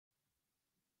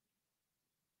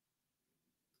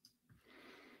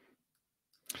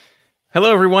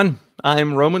Hello, everyone.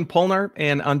 I'm Roman Polnar,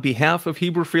 and on behalf of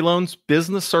Hebrew Free Loans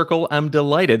Business Circle, I'm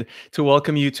delighted to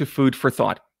welcome you to Food for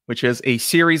Thought, which is a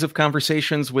series of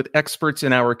conversations with experts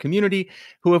in our community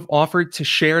who have offered to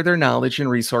share their knowledge and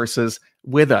resources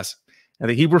with us. Now,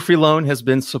 the Hebrew Free Loan has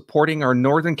been supporting our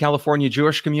Northern California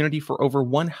Jewish community for over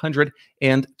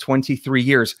 123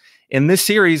 years. And this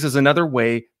series is another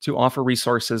way to offer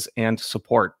resources and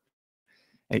support.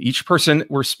 Each person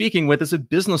we're speaking with is a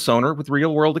business owner with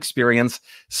real world experience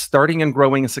starting and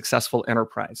growing a successful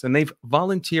enterprise. And they've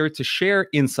volunteered to share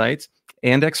insights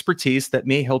and expertise that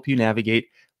may help you navigate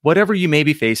whatever you may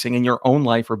be facing in your own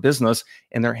life or business.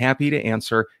 And they're happy to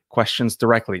answer questions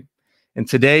directly. And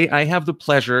today I have the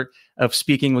pleasure of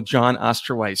speaking with John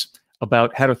Osterweis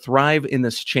about how to thrive in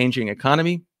this changing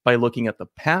economy by looking at the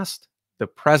past, the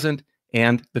present,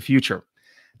 and the future.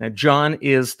 Now, John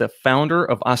is the founder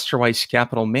of Osterweis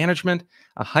Capital Management,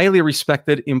 a highly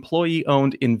respected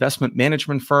employee-owned investment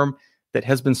management firm that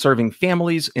has been serving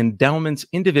families, endowments,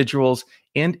 individuals,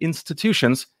 and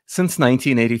institutions since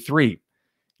 1983.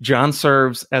 John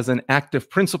serves as an active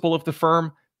principal of the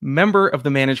firm, member of the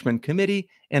management committee,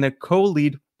 and a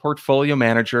co-lead portfolio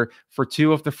manager for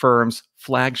two of the firm's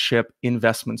flagship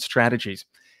investment strategies.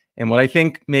 And what I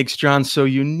think makes John so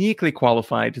uniquely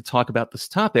qualified to talk about this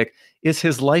topic is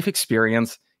his life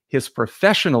experience, his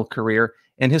professional career,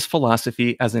 and his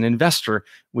philosophy as an investor,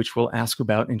 which we'll ask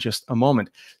about in just a moment.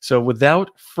 So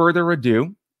without further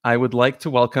ado, I would like to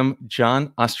welcome John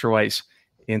Osterweis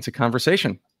into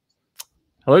conversation.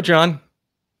 Hello, John.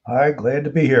 Hi, glad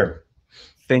to be here.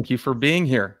 Thank you for being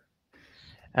here.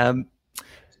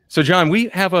 So, John, we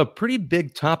have a pretty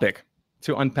big topic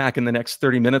to unpack in the next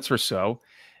 30 minutes or so.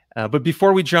 But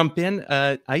before we jump in,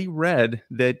 I read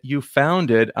that you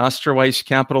founded Osterweis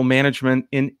Capital Management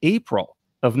in April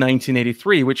of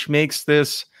 1983, which makes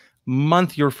this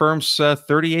month your firm's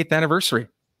 38th anniversary.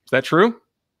 Is that true?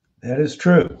 That is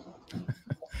true.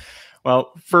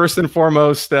 Well, first and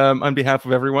foremost, on behalf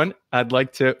of everyone, I'd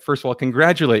like to, first of all,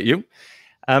 congratulate you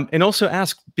and also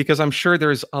ask, because I'm sure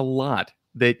there's a lot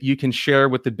that you can share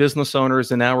with the business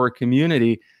owners in our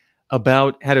community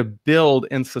about how to build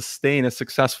and sustain a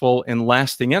successful and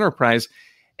lasting enterprise.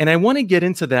 And I want to get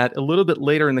into that a little bit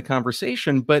later in the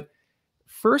conversation. But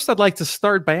first, I'd like to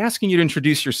start by asking you to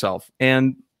introduce yourself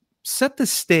and set the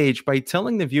stage by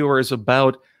telling the viewers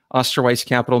about Osterweis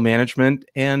Capital Management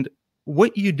and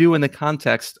what you do in the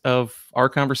context of our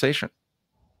conversation.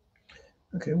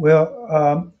 Okay,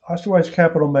 well, Osterweis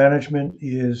Capital Management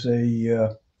is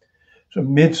a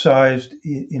mid-sized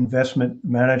investment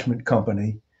management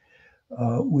company.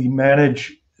 We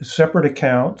manage separate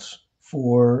accounts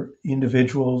for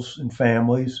individuals and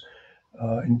families,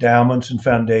 endowments and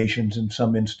foundations, and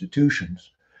some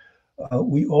institutions.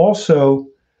 We also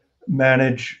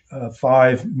manage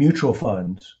 5 mutual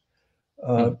funds,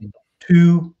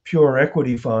 2 pure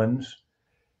equity funds,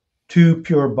 2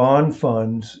 pure bond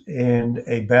funds, and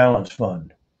a balanced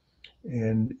fund.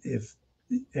 And if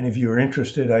any of you are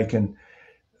interested, I can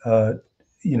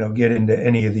get into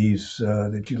any of these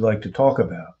that you'd like to talk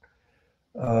about.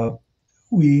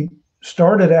 We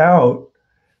started out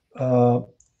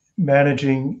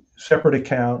managing separate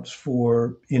accounts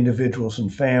for individuals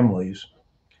and families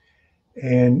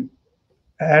and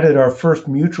added our first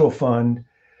mutual fund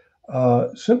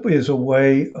simply as a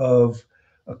way of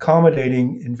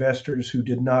accommodating investors who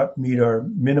did not meet our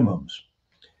minimums.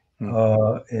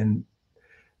 And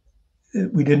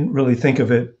we didn't really think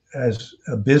of it as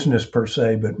a business per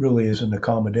se, but really as an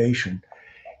accommodation.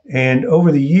 And over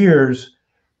the years,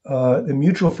 the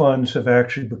mutual funds have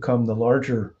actually become the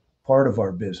larger part of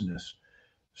our business.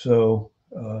 So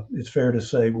it's fair to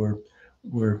say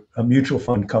we're a mutual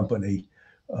fund company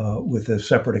with a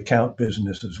separate account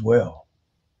business as well.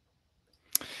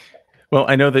 Well,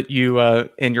 I know that you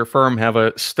and your firm have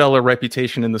a stellar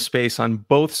reputation in the space on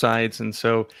both sides. And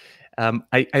so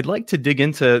I'd like to dig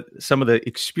into some of the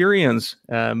experience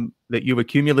that you've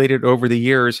accumulated over the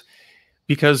years,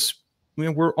 because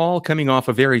we're all coming off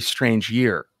a very strange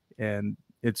year, and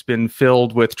it's been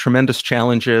filled with tremendous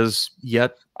challenges,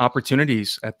 yet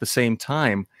opportunities at the same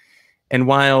time. And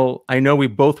while I know we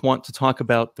both want to talk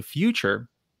about the future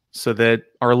so that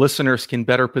our listeners can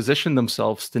better position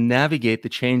themselves to navigate the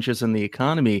changes in the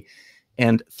economy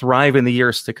and thrive in the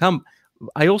years to come,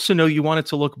 I also know you wanted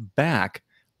to look back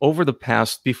over the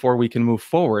past before we can move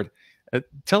forward.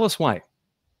 Tell us why.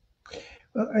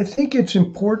 I think it's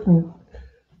important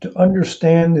to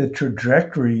understand the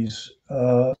trajectories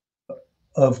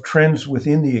of trends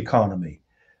within the economy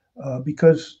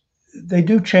because they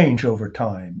do change over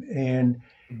time. And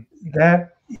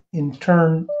that in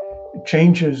turn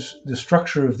changes the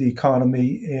structure of the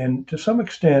economy and to some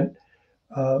extent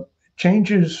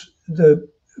changes the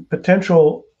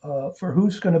potential for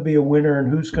who's going to be a winner and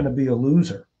who's going to be a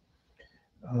loser.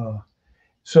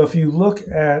 So if you look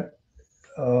at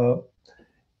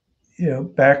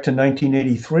back to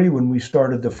 1983 when we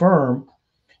started the firm,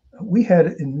 we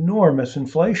had enormous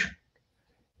inflation.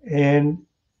 And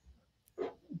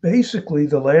basically,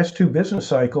 the last two business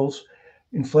cycles,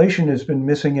 inflation has been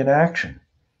missing in action.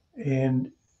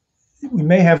 And we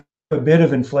may have a bit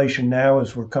of inflation now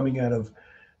as we're coming out of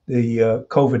the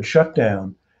COVID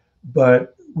shutdown,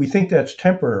 but we think that's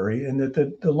temporary and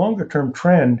that the longer term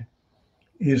trend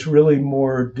is really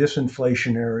more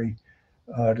disinflationary,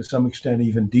 to some extent,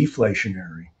 even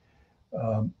deflationary.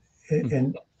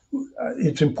 And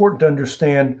it's important to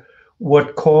understand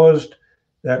what caused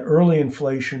that early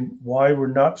inflation, why we're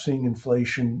not seeing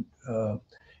inflation in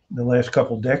the last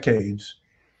couple decades.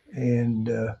 And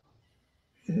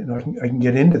I can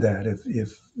get into that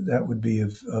if that would be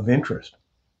of interest.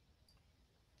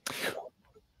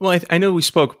 Well, I know we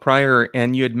spoke prior,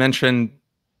 and you had mentioned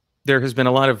there has been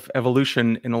a lot of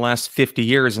evolution in the last 50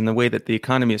 years in the way that the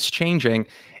economy is changing.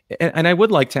 And I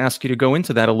would like to ask you to go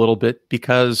into that a little bit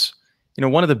because,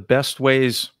 one of the best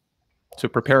ways to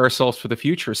prepare ourselves for the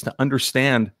future is to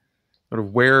understand sort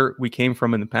of where we came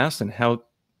from in the past and how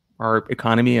our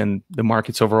economy and the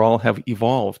markets overall have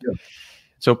evolved. Yeah.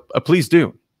 So please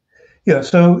do. Yeah.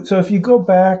 So if you go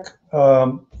back,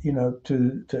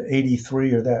 to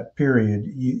 83 or that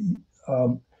period,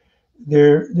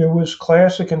 there was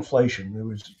classic inflation. There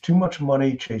was too much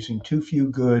money chasing too few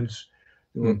goods.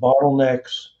 There were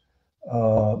bottlenecks,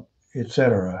 et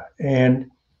cetera.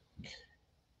 And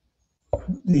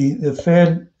the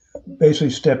Fed basically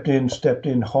stepped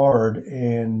in hard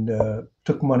and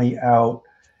took money out.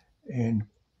 And,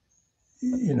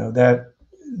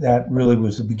 that really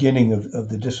was the beginning of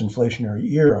the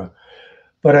disinflationary era.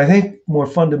 But I think more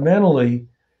fundamentally,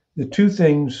 the two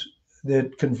things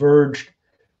that converged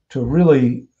to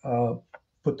really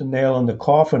put the nail in the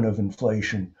coffin of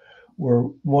inflation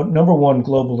were number one,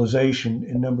 globalization,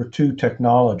 and number two,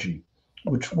 technology,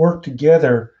 which worked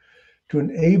together to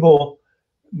enable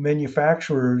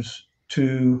manufacturers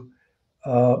to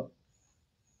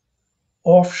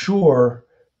offshore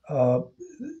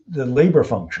the labor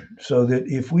function, so that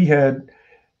if we had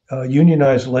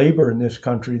unionized labor in this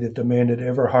country that demanded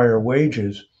ever higher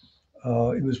wages,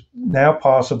 it was now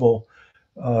possible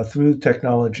through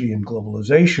technology and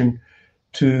globalization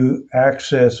to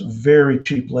access very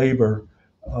cheap labor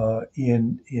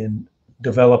in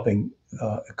developing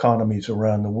economies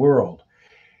around the world.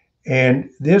 And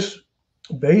this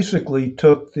basically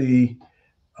took the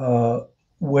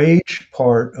wage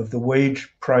part of the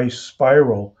wage price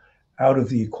spiral out of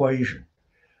the equation.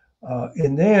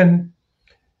 And then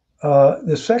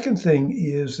the second thing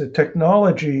is that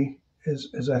technology,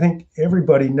 as I think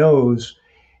everybody knows,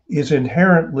 is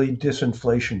inherently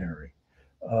disinflationary.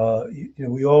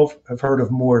 We all have heard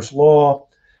of Moore's law.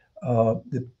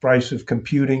 The price of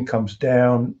computing comes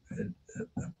down at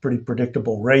a pretty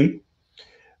predictable rate.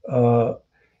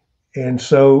 And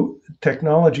so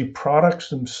technology products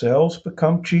themselves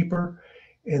become cheaper.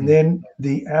 And then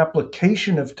the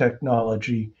application of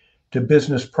technology to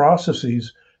business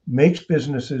processes makes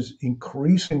businesses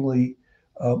increasingly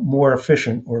more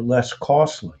efficient or less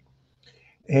costly.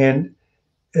 And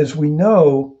as we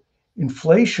know,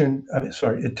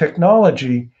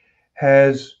 technology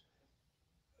has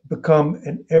become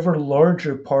an ever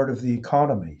larger part of the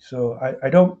economy. So I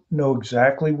don't know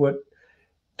exactly what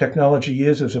technology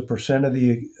is as a percent of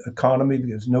the economy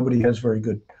because nobody has very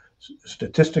good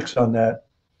statistics on that.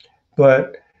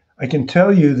 But I can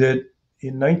tell you that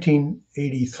in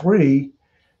 1983,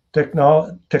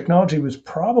 technology was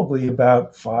probably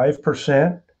about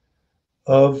 5%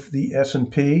 of the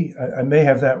S&P. I may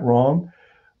have that wrong,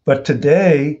 but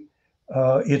today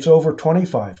it's over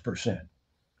 25%.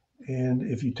 And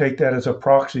if you take that as a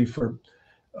proxy for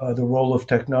the role of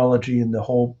technology in the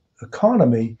whole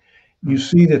economy, you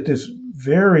see that this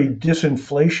very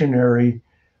disinflationary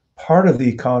part of the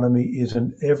economy is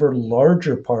an ever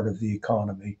larger part of the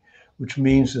economy, which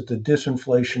means that the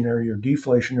disinflationary or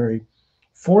deflationary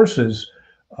forces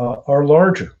are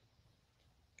larger.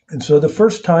 And so the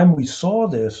first time we saw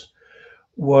this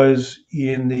was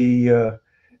in the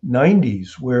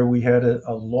 90s, where we had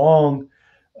a long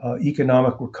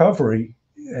economic recovery,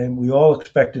 and we all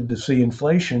expected to see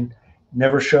inflation,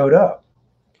 never showed up.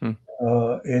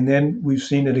 And then we've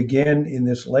seen it again in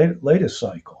this latest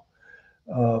cycle.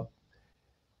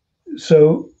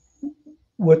 So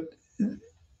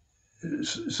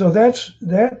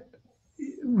that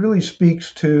really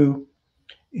speaks to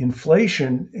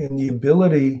inflation and the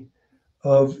ability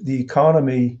of the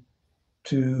economy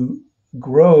to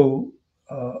grow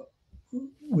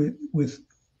with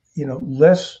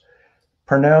less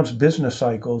pronounced business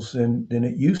cycles than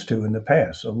it used to in the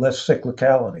past, so less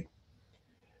cyclicality.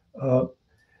 Uh,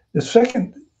 the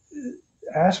second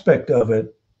aspect of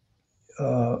it,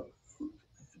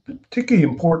 particularly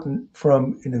important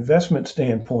from an investment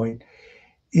standpoint,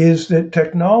 is that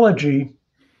technology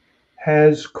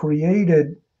has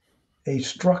created a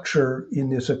structure in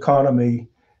this economy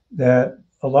that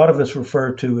a lot of us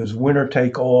refer to as winner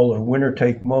take all or winner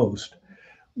take most,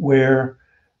 where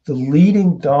the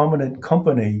leading dominant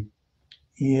company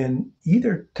in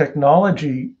either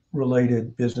technology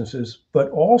related businesses, but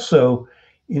also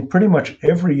in pretty much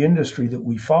every industry that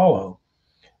we follow,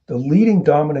 the leading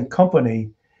dominant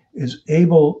company is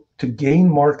able to gain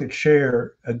market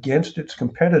share against its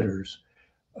competitors,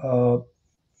 uh,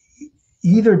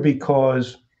 either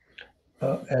because,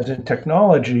 as in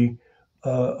technology,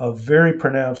 of very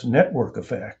pronounced network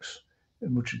effects,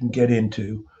 which you can get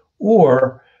into,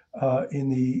 or in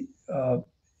the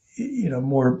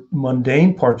more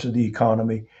mundane parts of the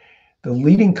economy, the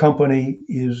leading company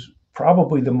is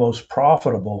probably the most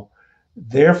profitable,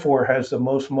 therefore has the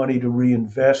most money to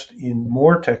reinvest in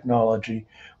more technology,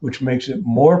 which makes it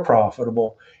more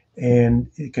profitable, and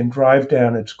it can drive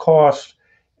down its costs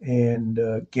and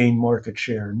gain market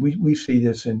share. And we see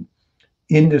this in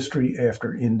industry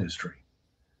after industry.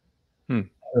 Hmm.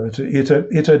 So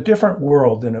it's a different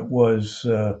world than it was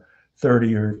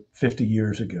 30 or 50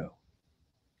 years ago.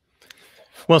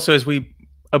 Well, so as we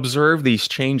observe these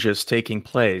changes taking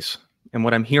place, and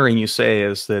what I'm hearing you say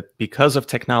is that because of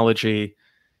technology,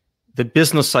 the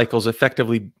business cycles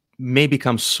effectively may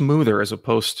become smoother as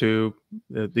opposed to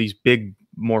these big,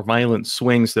 more violent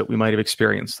swings that we might have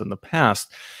experienced in the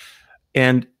past.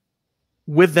 And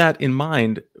with that in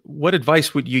mind, what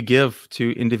advice would you give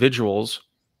to individuals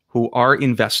who are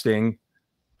investing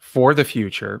for the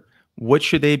future? What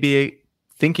should they be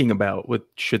thinking about? What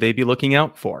should they be looking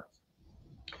out for?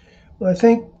 Well, I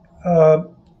think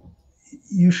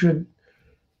you should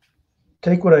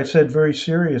take what I said very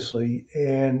seriously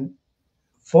and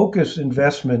focus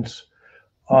investments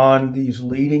on these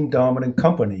leading dominant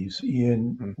companies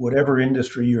in Hmm. whatever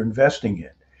industry you're investing in.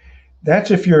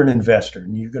 That's if you're an investor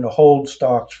and you're going to hold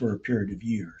stocks for a period of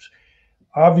years.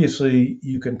 Obviously,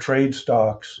 you can trade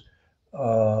stocks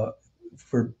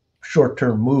for short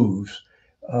term moves,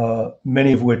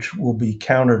 many of which will be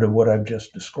counter to what I've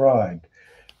just described.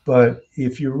 But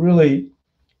if you're really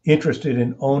interested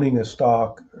in owning a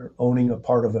stock or owning a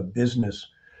part of a business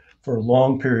for a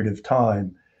long period of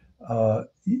time,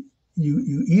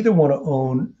 you either want to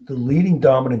own the leading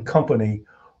dominant company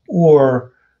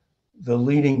or the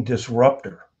leading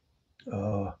disruptor.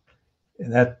 Uh,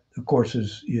 and that, of course,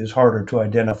 is harder to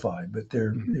identify. But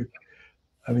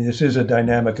I mean, this is a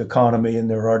dynamic economy, and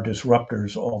there are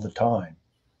disruptors all the time.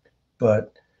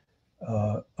 But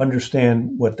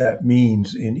understand what that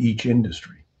means in each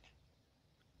industry.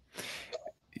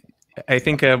 I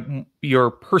think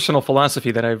your personal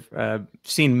philosophy that I've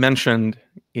seen mentioned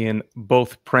in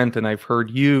both print and I've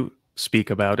heard you speak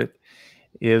about it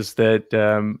is that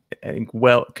I think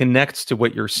connects to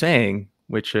what you're saying,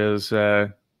 which is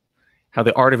how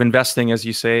the art of investing, as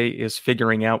you say, is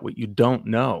figuring out what you don't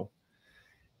know.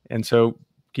 And so,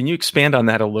 can you expand on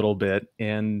that a little bit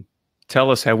and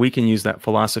tell us how we can use that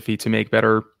philosophy to make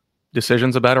better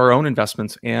decisions about our own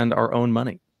investments and our own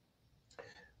money?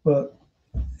 Well,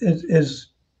 as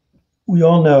we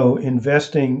all know,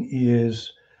 investing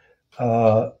is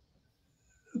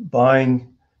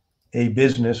buying a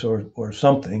business or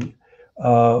something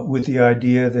with the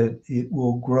idea that it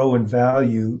will grow in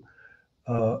value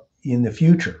in the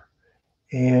future.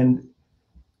 And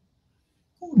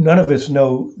none of us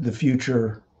know the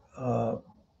future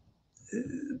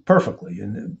perfectly,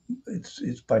 and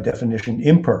it's by definition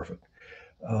imperfect.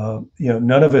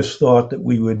 None of us thought that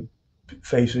we would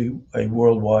face a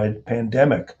worldwide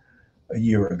pandemic a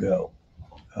year ago.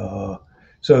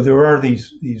 So there are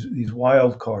these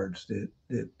wild cards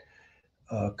that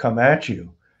come at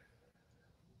you.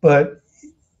 But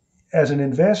as an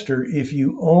investor, if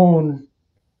you own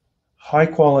high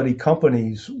quality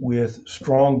companies with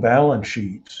strong balance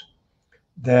sheets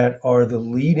that are the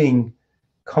leading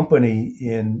company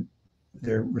in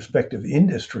their respective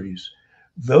industries,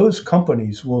 those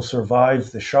companies will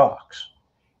survive the shocks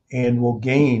and will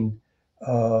gain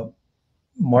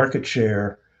market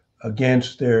share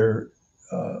against their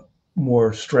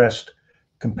more stressed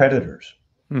competitors.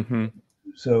 Mm-hmm.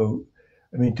 So,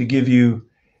 I mean, to give you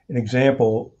an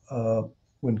example,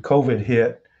 when COVID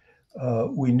hit,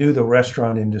 we knew the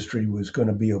restaurant industry was going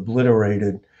to be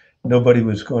obliterated. Nobody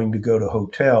was going to go to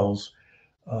hotels.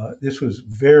 This was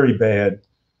very bad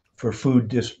for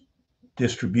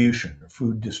distribution,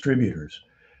 food distributors.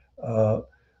 But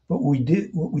what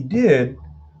we did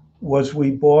was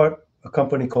we bought a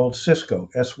company called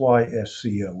Sysco,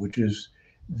 Sysco, which is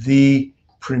the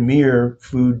premier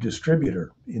food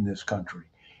distributor in this country.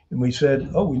 And we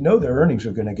said, oh, we know their earnings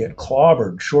are going to get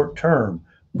clobbered short term,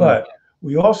 but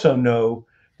we also know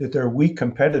that their weak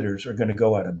competitors are going to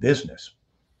go out of business.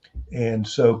 And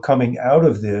so coming out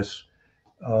of this,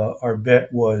 our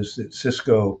bet was that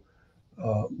Sysco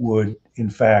would, in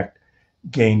fact,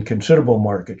 gain considerable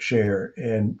market share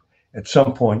and at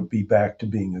some point be back to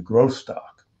being a growth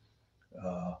stock,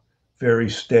 very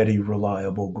steady,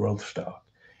 reliable growth stock.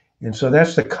 And so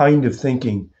that's the kind of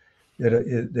thinking that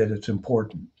it's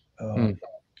important.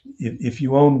 If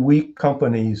you own weak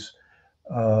companies,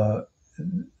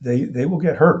 they will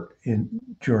get hurt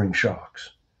during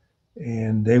shocks,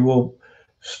 and they will,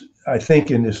 I think,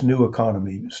 in this new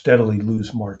economy, steadily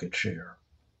lose market share.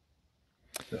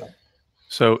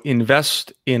 So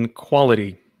invest in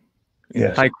quality.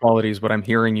 Yes. High quality is what I'm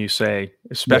hearing you say,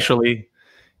 especially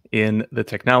in the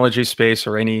technology space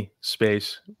or any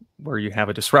space where you have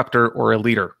a disruptor or a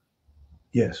leader.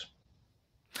 Yes.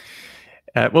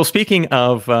 Well, speaking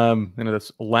of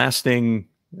this lasting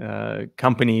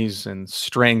companies and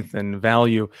strength and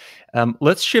value,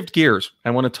 let's shift gears. I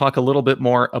want to talk a little bit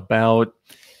more about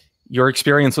your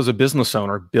experience as a business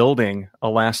owner building a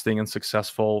lasting and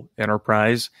successful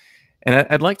enterprise. And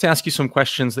I'd like to ask you some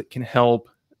questions that can help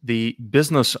the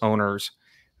business owners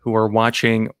who are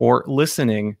watching or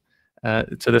listening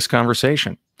to this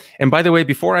conversation. And by the way,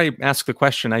 before I ask the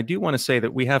question, I do want to say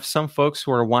that we have some folks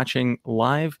who are watching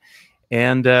live.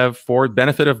 And for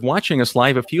benefit of watching us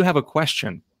live, if you have a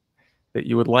question that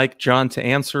you would like John to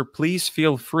answer, please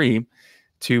feel free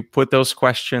to put those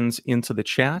questions into the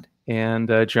chat,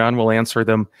 and John will answer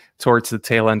them towards the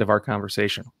tail end of our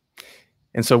conversation.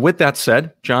 And so with that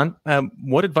said, John,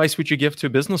 what advice would you give to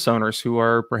business owners who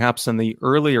are perhaps on the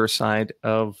earlier side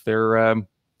of their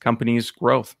company's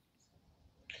growth?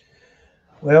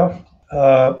 Well,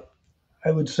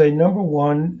 I would say number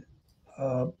one,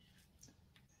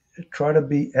 try to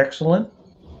be excellent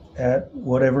at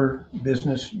whatever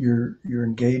business you're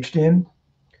engaged in.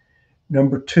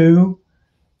 Number two,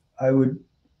 I would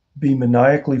be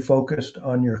maniacally focused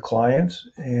on your clients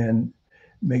and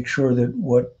make sure that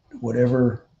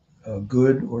whatever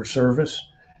good or service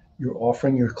you're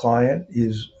offering your client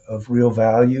is of real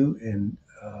value and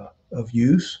of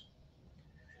use.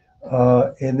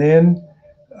 And then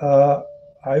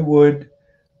I would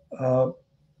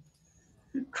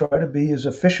try to be as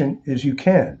efficient as you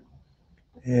can.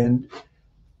 And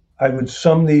I would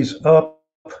sum these up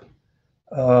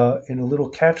in a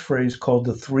little catchphrase called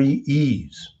the 3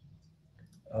 E's,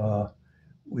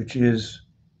 which is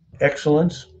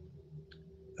excellence,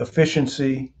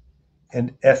 efficiency,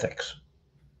 and ethics.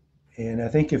 And I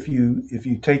think if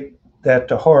you take that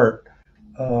to heart,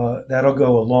 that'll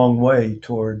go a long way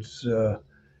towards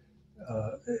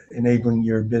enabling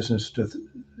your business to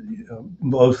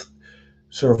both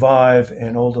survive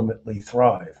and ultimately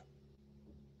thrive.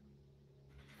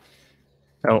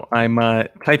 So I'm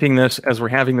typing this as we're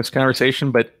having this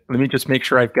conversation, but let me just make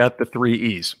sure I've got the 3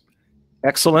 E's: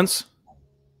 excellence,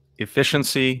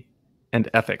 efficiency, and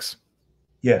ethics.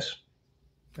 Yes.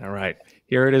 All right.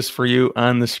 Here it is for you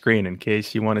on the screen in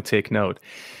case you want to take note.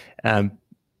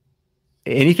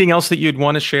 Anything else that you'd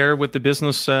want to share with the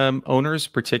business owners,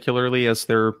 particularly as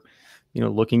they're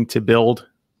looking to build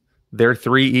their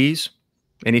 3 E's?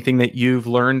 Anything that you've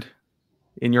learned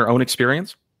in your own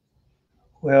experience?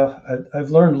 Well, I've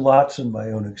learned lots in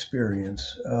my own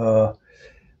experience.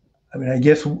 I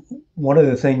guess one of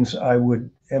the things I would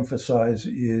emphasize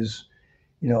is,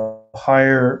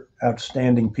 hire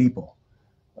outstanding people.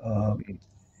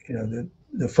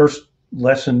 The first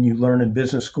lesson you learn in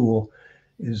business school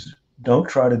is don't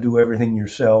try to do everything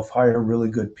yourself. Hire really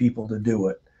good people to do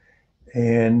it.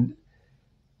 And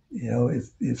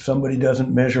if somebody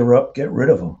doesn't measure up, get rid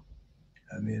of them.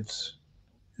 It's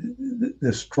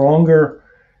the stronger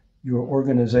your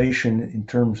organization in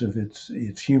terms of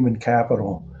its human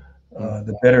capital,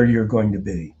 the better you're going to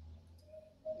be.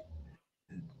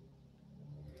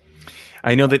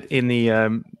 I know that in the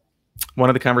one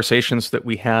of the conversations that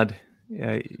we had,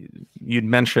 you'd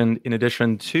mentioned, in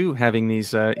addition to having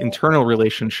these internal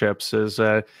relationships, is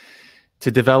to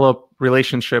develop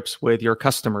relationships with your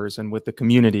customers and with the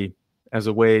community as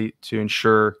a way to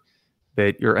ensure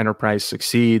that your enterprise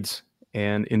succeeds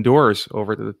and endures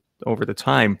over the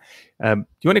time. Do you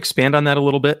want to expand on that a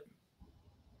little bit?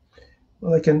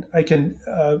 Well, I can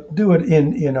do it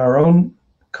in our own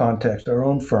context, our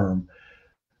own firm.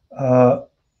 Uh,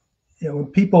 when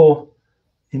people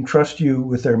entrust you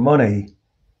with their money,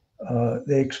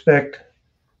 they expect,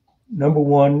 number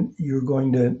one, you're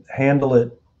going to handle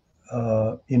it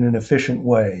in an efficient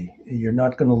way. You're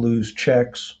not going to lose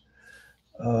checks.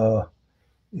 Uh,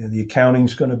 the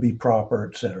accounting's going to be proper,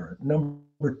 et cetera.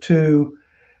 Number two,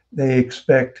 they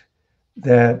expect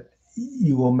that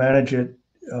you will manage it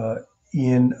uh,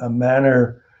 in a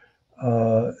manner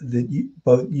that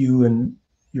both you and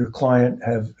your client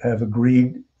have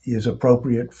agreed is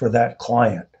appropriate for that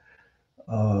client,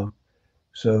 uh,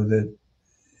 so that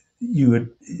you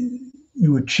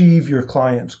achieve your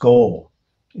client's goal.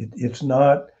 It's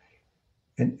not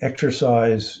an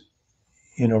exercise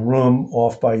in a room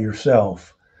off by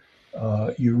yourself.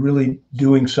 You're really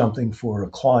doing something for a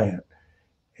client,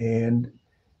 and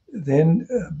then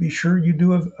be sure you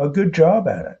do a good job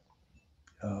at it.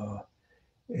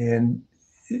 And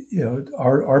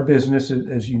our business,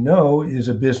 as you know, is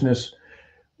a business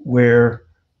where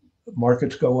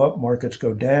markets go up, markets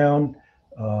go down.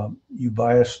 You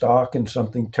buy a stock and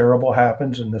something terrible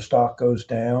happens and the stock goes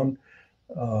down.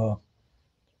 Uh,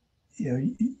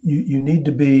 you need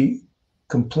to be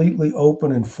completely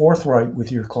open and forthright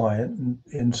with your client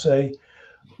and say,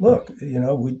 look,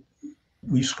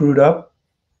 we screwed up,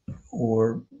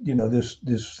 or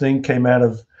this thing came out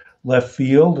of left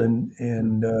field and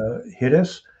hit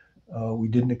us. We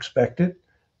didn't expect it.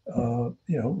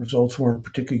 Results weren't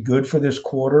particularly good for this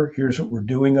quarter. Here's what we're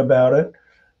doing about it.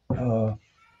 Uh,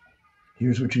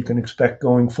 Here's what you can expect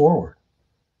going forward.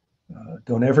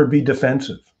 Don't ever be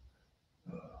defensive.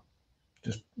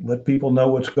 Just let people know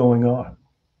what's going on.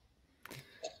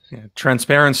 Yeah,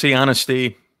 transparency,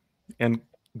 honesty, and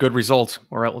good results,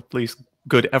 or at least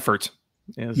good effort,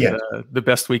 is Yes. The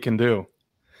best we can do.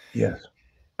 Yes.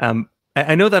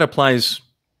 I know that applies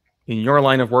in your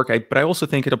line of work, but I also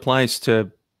think it applies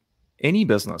to any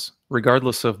business,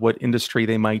 regardless of what industry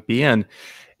they might be in.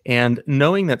 And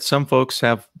knowing that some folks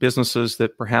have businesses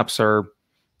that perhaps are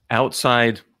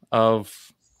outside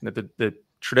of the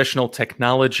traditional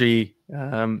technology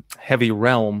heavy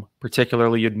realm,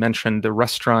 particularly you'd mentioned the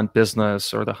restaurant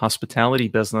business or the hospitality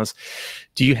business.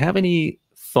 Do you have any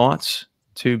thoughts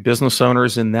to business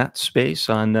owners in that space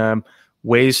on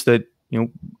ways that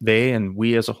they and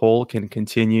we as a whole can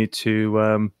continue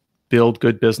to build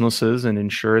good businesses and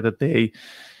ensure that they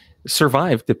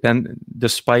survive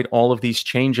despite all of these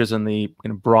changes in the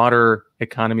broader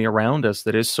economy around us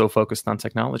that is so focused on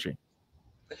technology?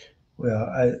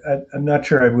 Well, I'm not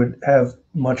sure I would have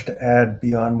much to add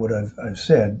beyond what I've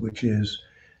said, which is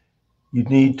you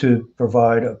need to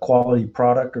provide a quality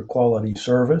product or quality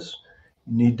service.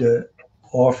 You need to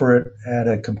offer it at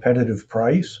a competitive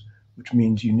price, which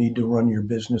means you need to run your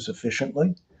business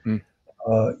efficiently. Mm.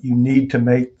 You need to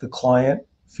make the client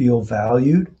feel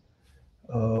valued,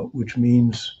 which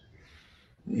means,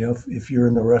 if you're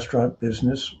in the restaurant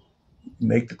business,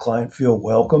 make the client feel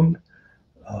welcomed.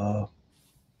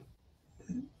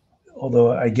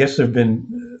 Although I guess there have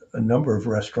been a number of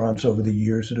restaurants over the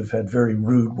years that have had very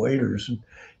rude waiters, and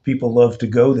people love to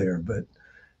go there. But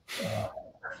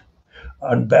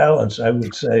on balance, I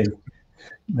would say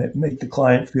make the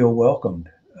client feel welcomed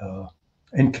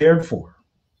and cared for.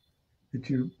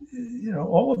 That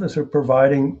all of us are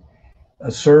providing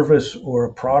a service or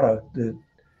a product that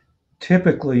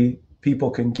typically people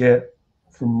can get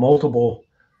from multiple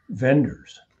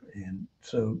vendors, and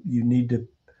so you need to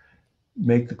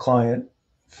make the client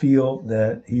feel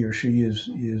that he or she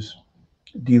is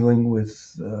dealing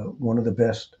with one of the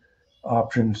best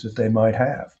options that they might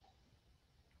have.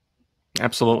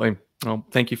 Absolutely. Well,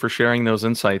 thank you for sharing those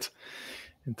insights.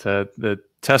 The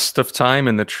test of time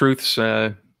and the truths,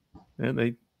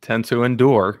 they tend to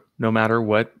endure no matter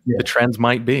what the trends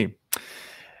might be.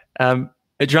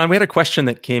 John, we had a question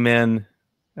that came in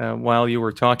while you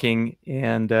were talking,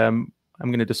 and I'm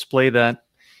going to display that.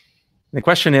 The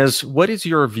question is, what is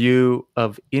your view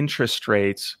of interest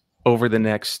rates over the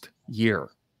next year?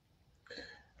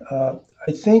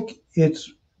 I think it's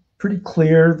pretty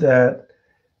clear that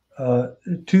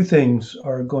two things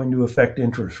are going to affect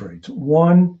interest rates.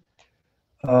 One,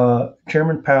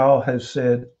 Chairman Powell has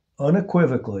said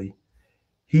unequivocally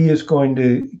he is going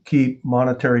to keep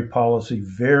monetary policy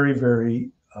very,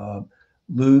 very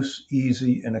loose,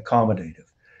 easy, and accommodative.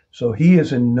 So he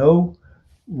is in no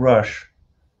rush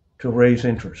to raise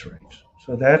interest rates.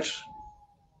 So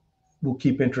will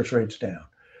keep interest rates down.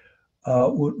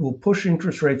 What will push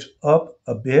interest rates up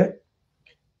a bit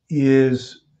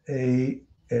is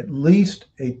at least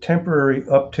a temporary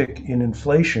uptick in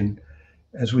inflation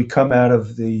as we come out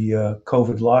of the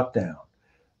COVID lockdown.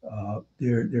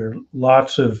 There are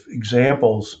lots of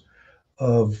examples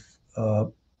of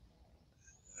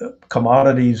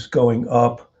commodities going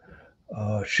up,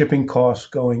 shipping costs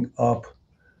going up,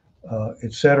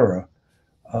 etc.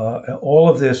 All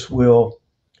of this will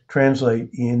translate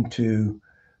into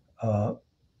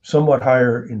somewhat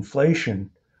higher inflation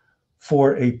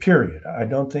for a period. I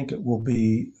don't think it will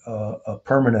be a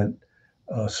permanent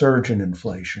surge in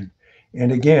inflation.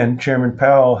 And again, Chairman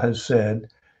Powell has said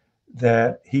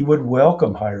that he would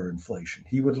welcome higher inflation.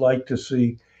 He would like to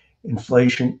see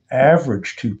inflation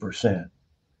average 2%.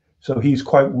 So he's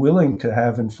quite willing to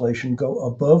have inflation go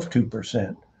above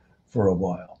 2% for a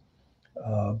while.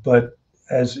 But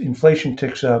as inflation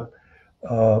ticks up,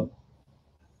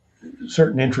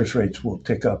 certain interest rates will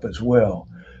tick up as well.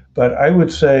 But I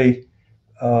would say,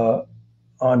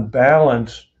 on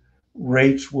balance,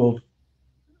 rates will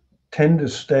tend to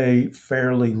stay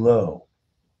fairly low.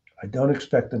 I don't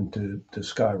expect them to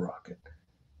skyrocket.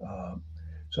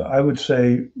 So I would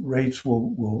say rates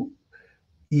will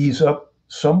ease up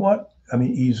somewhat. I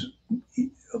mean,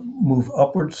 move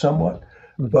upward somewhat,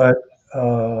 but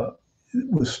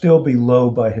will still be low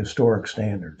by historic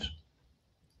standards.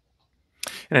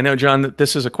 And I know, John, that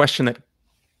this is a question that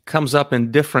comes up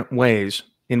in different ways,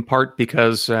 in part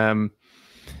because I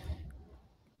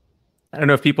don't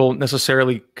know if people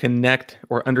necessarily connect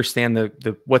or understand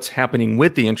the what's happening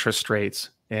with the interest rates.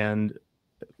 And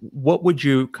what would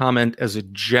you comment as a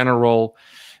general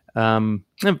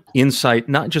insight,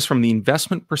 not just from the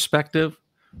investment perspective,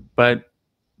 but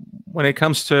when it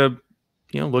comes to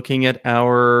looking at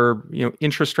our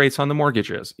interest rates on the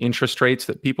mortgages, interest rates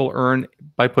that people earn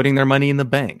by putting their money in the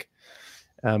bank?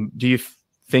 Do you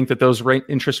think that those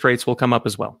interest rates will come up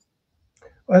as well?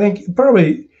 I think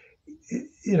probably,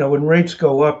 when rates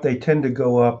go up, they tend to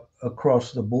go up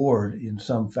across the board in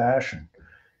some fashion.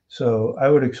 So I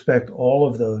would expect all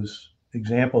of those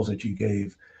examples that you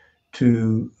gave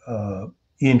to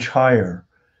inch higher.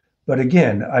 But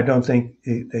again, I don't think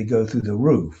they go through the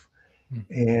roof.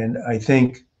 And I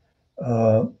think,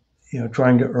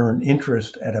 trying to earn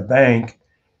interest at a bank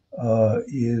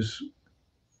is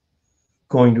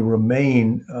going to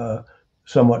remain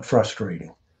somewhat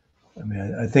frustrating. I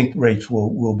mean, I think rates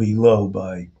will be low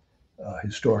by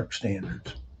historic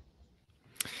standards.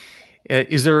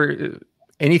 Is there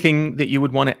anything that you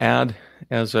would want to add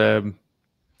as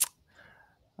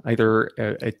either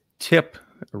a tip,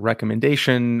 a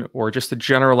recommendation, or just a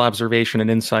general observation and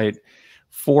insight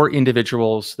for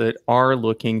individuals that are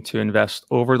looking to invest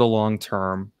over the long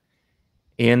term,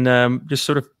 and just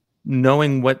sort of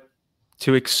knowing what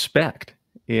to expect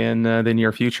in the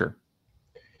near future?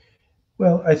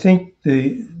 Well, I think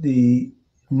the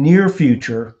near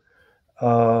future,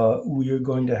 we are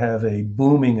going to have a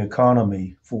booming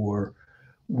economy for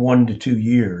 1 to 2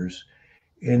 years,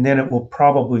 and then it will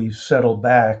probably settle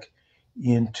back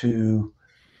into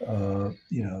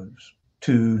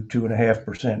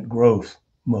 2.5% growth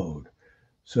mode.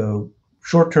 So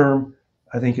short term,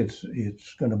 I think it's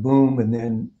going to boom,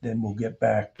 and then we'll get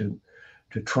back to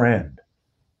trend.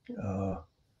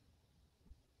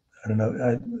 I don't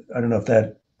know. I don't know if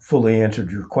that fully answered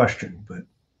your question, but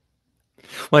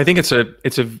well, I think it's a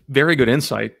very good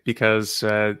insight because,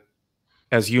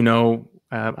 as you know,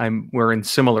 we're in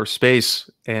similar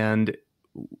space, and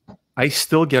I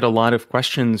still get a lot of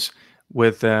questions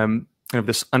with kind of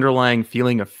this underlying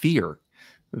feeling of fear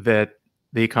that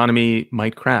the economy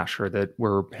might crash or that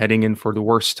we're heading in for the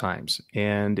worst times.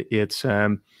 And it's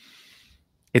not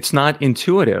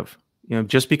intuitive,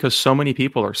 just because so many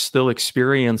people are still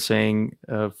experiencing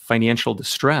financial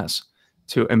distress,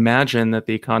 to imagine that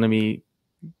the economy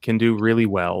can do really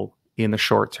well in the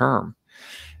short term.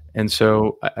 And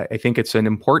so I think it's an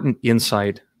important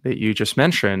insight that you just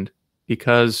mentioned,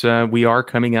 because we are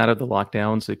coming out of the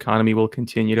lockdowns. The economy will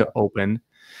continue to open,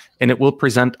 and it will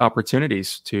present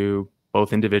opportunities to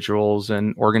both individuals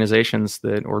and organizations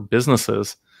or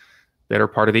businesses that are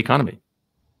part of the economy.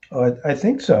 I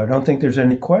think so. I don't think there's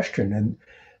any question. And,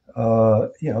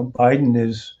 Biden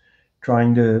is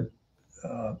trying to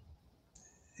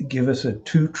give us a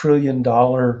 $2 trillion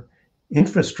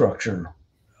infrastructure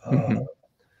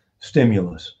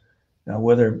stimulus. Now,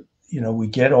 whether, we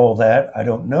get all that, I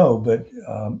don't know, but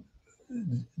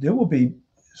there will be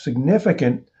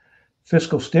significant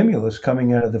fiscal stimulus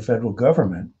coming out of the federal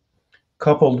government,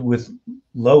 coupled with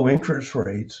low interest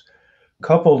rates,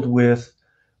 coupled with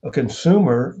a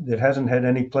consumer that hasn't had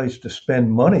any place to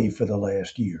spend money for the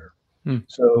last year.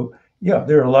 So, yeah,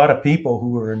 there are a lot of people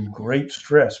who are in great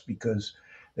stress because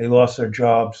they lost their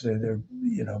jobs. They're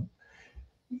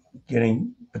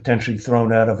getting potentially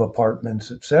thrown out of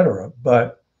apartments, et cetera.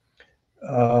 But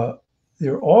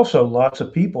there are also lots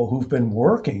of people who've been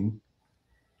working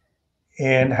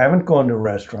and haven't gone to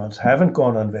restaurants, haven't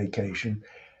gone on vacation,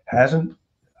 I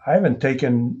haven't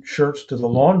taken shirts to the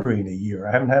laundry in a year.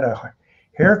 I haven't had a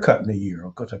haircut in a year.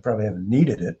 Of course, I probably haven't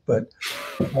needed it, but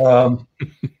I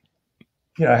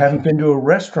haven't been to a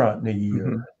restaurant in a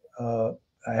year. Mm-hmm.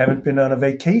 I haven't been on a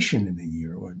vacation in a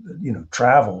year, or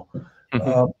travel.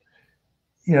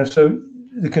 Mm-hmm. So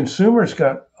the consumer's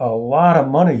got a lot of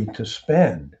money to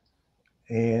spend,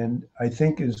 and I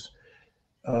think as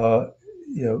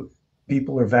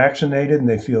people are vaccinated and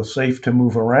they feel safe to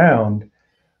move around,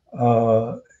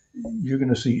 you're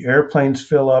going to see airplanes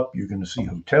fill up. You're going to see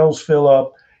hotels fill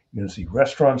up. You're going to see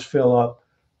restaurants fill up.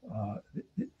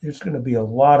 There's going to be a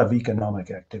lot of economic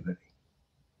activity.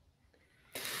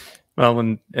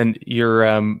 Well, and you're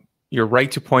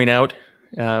right to point out,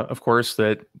 of course,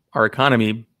 that our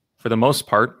economy, for the most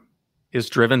part, is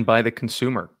driven by the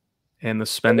consumer and the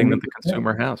spending 70%. That the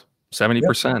consumer has.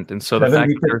 70%. Yep. And so 70%. The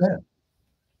fact that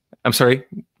I'm sorry?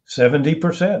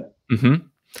 70%. Mm-hmm.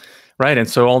 Right. And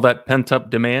so all that pent up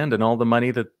demand and all the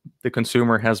money that the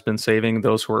consumer has been saving,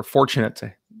 those who are fortunate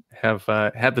to have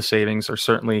had the savings are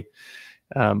certainly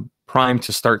primed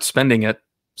to start spending it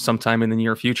sometime in the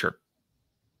near future.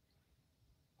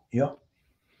 Yeah.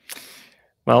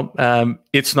 Well,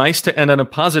 it's nice to end on a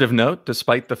positive note,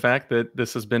 despite the fact that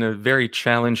this has been a very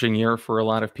challenging year for a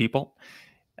lot of people.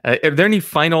 Are there any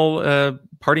final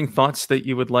parting thoughts that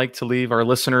you would like to leave our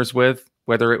listeners with,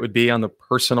 whether it would be on the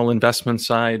personal investment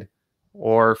side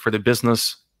or for the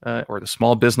business or the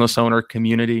small business owner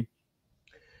community?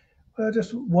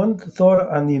 Just one thought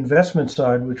on the investment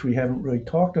side, which we haven't really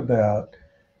talked about.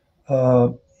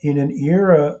 In an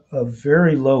era of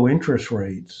very low interest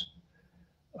rates,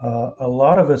 a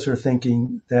lot of us are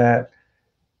thinking that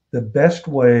the best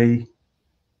way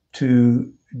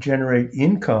to generate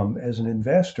income as an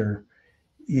investor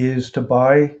is to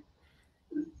buy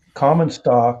common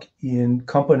stock in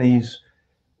companies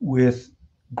with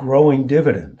growing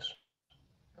dividends.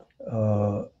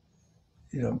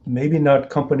 Maybe not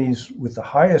companies with the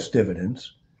highest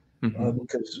dividends,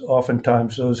 because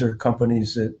oftentimes those are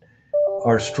companies that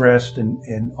are stressed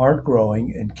and aren't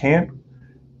growing and can't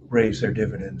raise their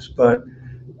dividends. But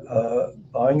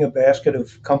buying a basket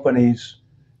of companies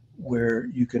where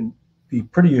you can be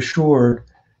pretty assured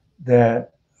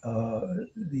that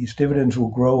these dividends will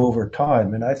grow over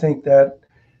time. And I think that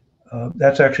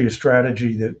that's actually a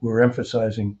strategy that we're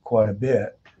emphasizing quite a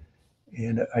bit.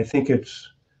 And I think it's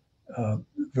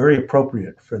very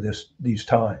appropriate for these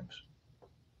times.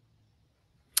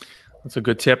 That's a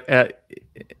good tip.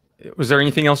 Was there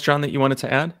anything else, John, that you wanted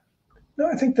to add? No,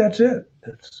 I think that's it.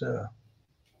 Well,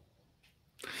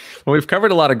 we've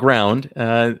covered a lot of ground.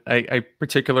 I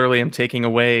particularly am taking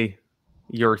away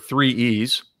your 3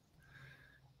 E's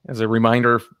as a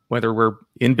reminder, whether we're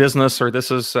in business or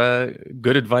this is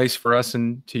good advice for us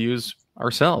and to use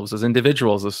ourselves as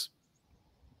individuals. This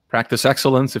practice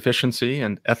excellence, efficiency,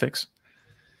 and ethics.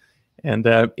 And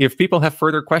if people have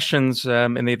further questions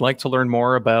and they'd like to learn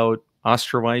more about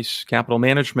Osterweiss Capital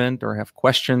Management or have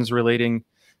questions relating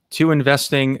to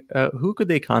investing, who could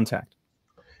they contact?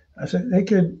 I said they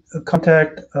could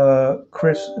contact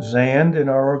Chris Zand in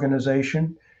our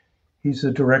organization. He's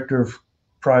the director of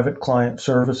private client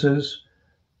services.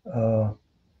 He's a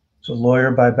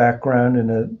lawyer by background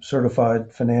and a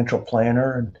certified financial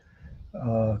planner,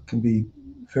 and can be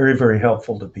very, very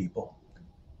helpful to people.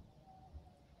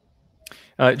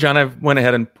 John, I went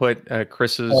ahead and put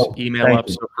Chris's email up.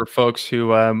 So for folks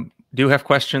who do have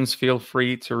questions, feel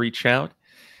free to reach out.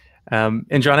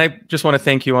 And John, I just want to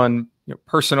thank you on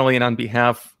personally and on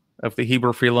behalf of the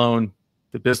Heber Free Loan,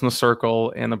 the Business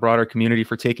Circle, and the broader community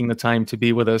for taking the time to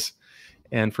be with us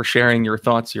and for sharing your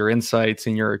thoughts, your insights,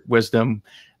 and your wisdom.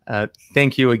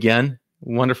 Thank you again.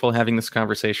 Wonderful having this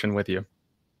conversation with you.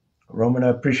 Roman, I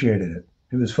appreciated it.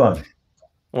 It was fun.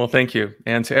 Well, thank you.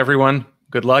 And to everyone,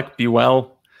 good luck, be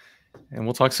well, and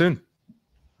we'll talk soon.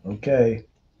 Okay.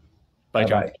 Bye,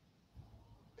 John.